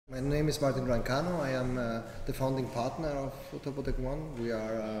name is Rein-Cano. I am the founding partner of TOPOTEK1. We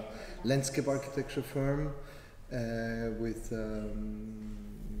are a landscape architecture firm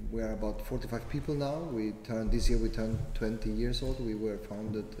we are about 45 people now. This year we turned 20 years old. We were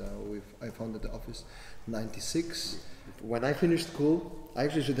founded, I founded the office in '96. When I finished school, I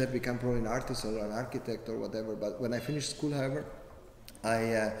actually should have become probably an artist or an architect or whatever, but when I finished school, however,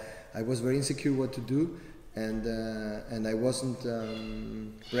 I was very insecure what to do, and I wasn't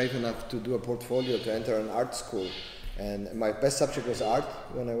brave enough to do a portfolio to enter an art school. And my best subject was art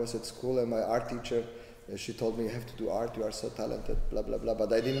when I was at school, and my art teacher, she told me, you have to do art, you are so talented, blah, blah, blah.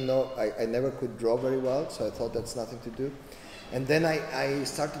 But I didn't know, I never could draw very well, so I thought that's nothing to do. And then I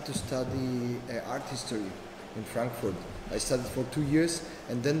started to study art history in Frankfurt. I studied for 2 years,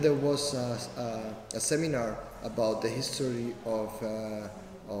 and then there was a seminar about the history of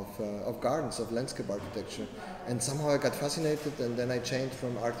gardens, of landscape architecture. And somehow I got fascinated, and then I changed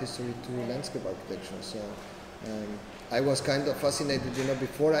from art history to landscape architecture. So I was kind of fascinated, you know,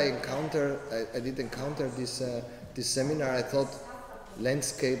 before I did encounter this seminar, I thought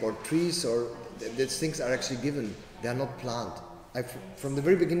landscape or trees or these things are actually given, they are not planned. From the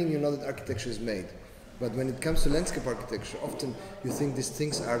very beginning you know that architecture is made, but when it comes to landscape architecture, often you think these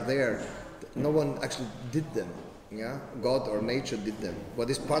things are there, no one actually did them, yeah? God or nature did them. What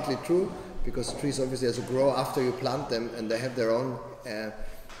is partly true, because trees obviously as you grow after you plant them, and they have their own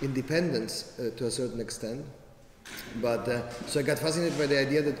independence to a certain extent. But so I got fascinated by the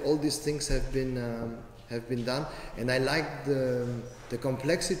idea that all these things have been done, and I like the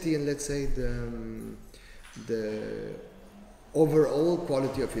complexity and, let's say, the overall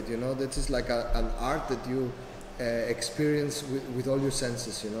quality of it. You know, that is like an art that you experience with all your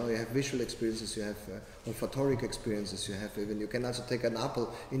senses. You know, you have visual experiences, you have olfactory experiences, you can also take an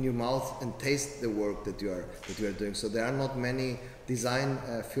apple in your mouth and taste the work that you are doing. So there are not many design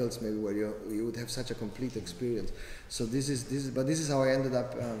fields maybe where you would have such a complete experience. So this is how I ended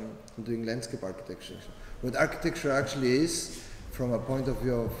up doing landscape architecture. What architecture actually is, from a point of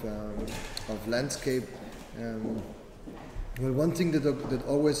view of landscape. Well, one thing that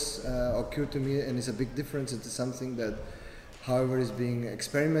always occurred to me, and is a big difference, it is something that, however, is being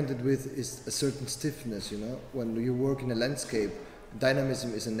experimented with, is a certain stiffness. You know, when you work in a landscape,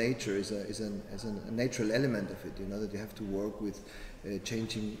 dynamism is a natural element of it. You know, that you have to work with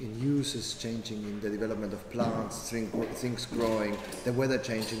changing in uses, changing in the development of plants, things growing, the weather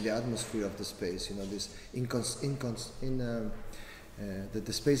changing, the atmosphere of the space. You know, this that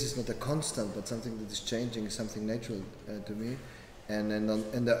the space is not a constant, but something that is changing, is something natural to me. And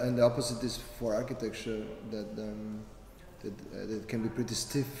the opposite is for architecture, that can be pretty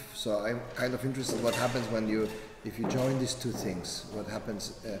stiff. So I'm kind of interested in what happens if you join these two things. What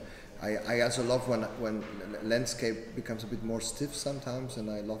happens? I also love when landscape becomes a bit more stiff sometimes, and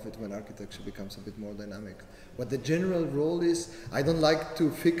I love it when architecture becomes a bit more dynamic. What the general role is, I don't like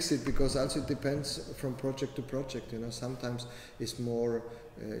to fix it, because also it depends from project to project. You know, sometimes it's more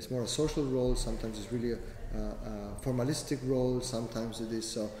a social role, sometimes it's really a formalistic role, sometimes it is.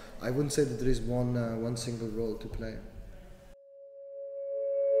 So I wouldn't say that there is one single role to play.